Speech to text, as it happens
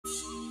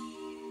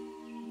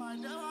She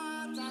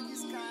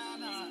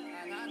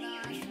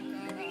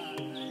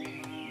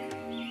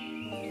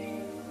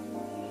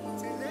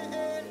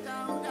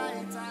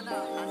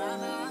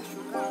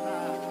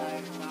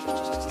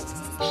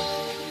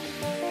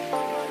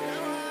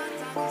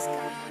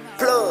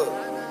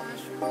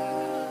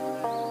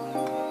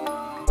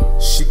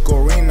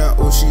Corina,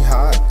 oh she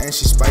hot and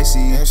she spicy.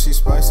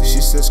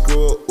 She said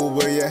screw a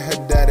Uber, yeah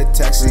her dad a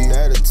taxi.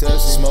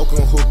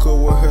 Smoking hookah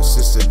with her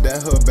sister,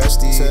 that her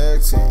bestie.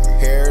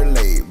 Hair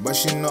laid, but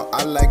she know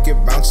I like it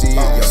bouncy.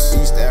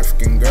 Yo, East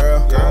African girl,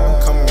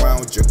 come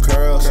around with your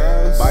curls.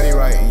 Body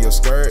right in your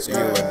skirt, you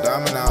a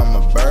diamond, I'm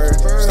a bird.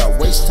 Stop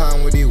waste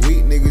time with these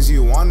weak niggas,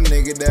 you want a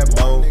nigga that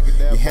bold.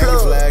 You hang your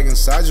flag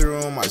inside your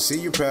room, I see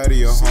you proud of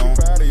your home.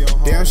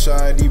 Damn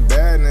shy, these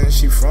bad niggas,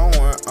 she from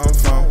where I'm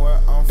from.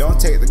 Don't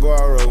take the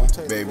guaro,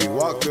 baby,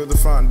 walk through the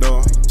front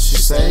door. She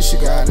say she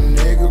got a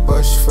nigga,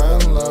 but she fell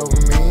in love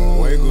with me.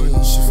 Wey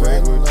Gud, she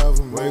fell in love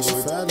with me. She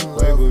fell in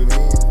love with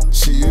me.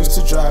 She used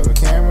to drive a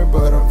Camry,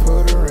 but I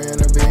put her in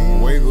a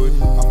beam. Wey Gud,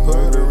 I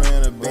put her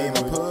in a beam,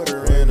 I put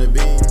her in a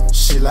beam.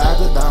 She like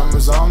the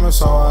diamonds on me,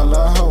 so I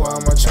let her wear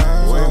my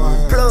chain.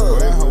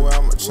 Let her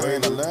wear my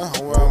chain, I let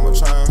her wear my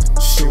chain.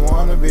 She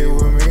wanna be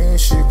with me,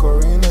 she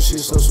Corina, she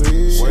so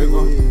sweet. Wey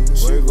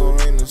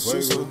Corina,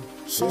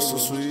 she so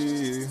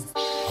sweet.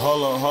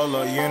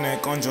 Holla,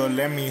 unit conjo,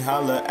 let me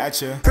holla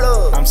at ya.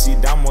 I'm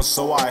Sidamo,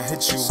 so I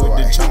hit you with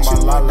the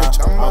chambalala.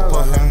 I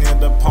put her near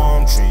the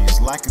palm trees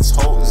like it's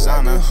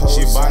Hosanna.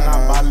 She bana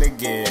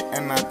balige,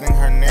 and I think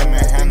her name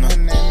is Hannah.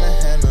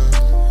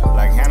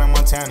 Like Hannah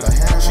Montana,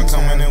 she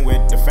coming in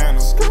with the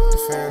Phantom.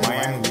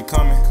 Miami, we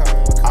coming.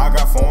 I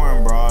got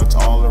foreign broads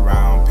all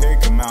around.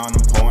 Pick them out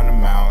and point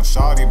them out.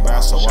 Shawty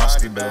bass, so watch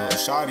the bill.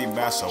 Shawty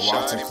bass, so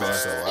watch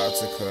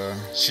her.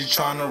 She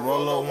tryna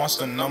roll up, wants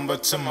the number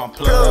to my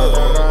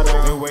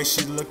plug. The way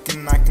she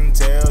looking, I can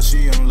tell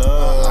she in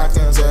love.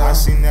 I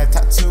seen that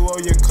tattoo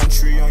of your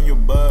country on your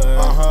butt.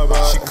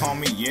 She call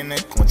me in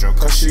it control,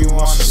 cause she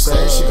wanna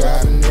say she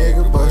got a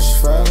nigga, but she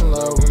fell in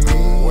love with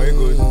me. Wey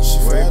Gud, she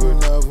fell in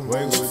love with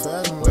me. She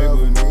fell in love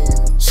with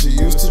me. She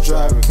used to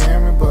drive a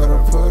Camry, but I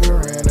put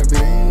her in a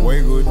beam.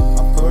 Wey Gud, I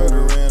put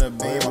her in a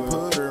beam, I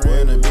put her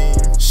in a beam.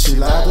 She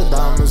like the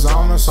diamonds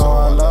on me, so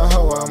I let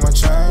her wear my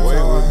chain. Wey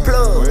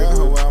Gud, let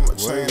her wear my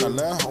chain, I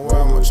let her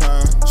wear my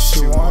chain.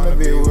 She wanna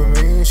be with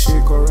me, she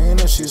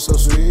Corina, she so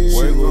sweet.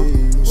 Wey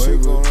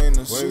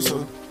Corina, she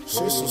so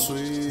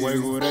sweet. Wey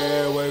Gud,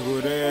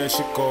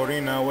 she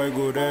Corina, Wey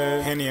Gud.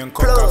 Henny and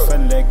coca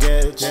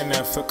felleget,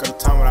 yine fikir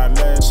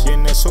tamralesh.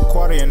 Yine su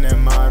kwar yine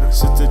mar,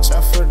 sitte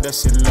chaffer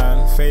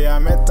desilal. Feya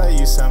meta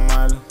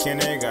yisamal,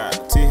 kinega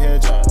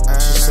tiheja.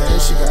 She say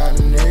she got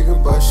a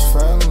nigga, but she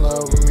fell in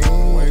love with me.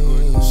 Wey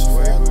Gud, she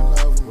fell in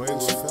love with me.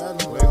 She fell in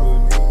love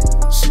with me.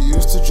 She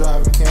used to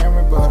drive a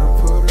Camry, but I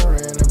put her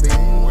in a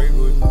beam. Wey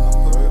Gud, I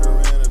put her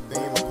in a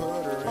beam, I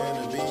put her in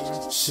a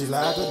beam. She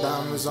like the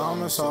diamonds on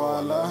me, so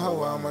I let her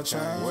wear my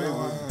chain. Let her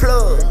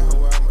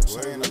wear my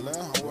chain, I let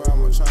her wear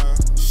my chain.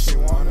 She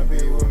wanna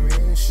be with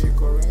me, she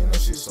Corina,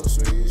 she so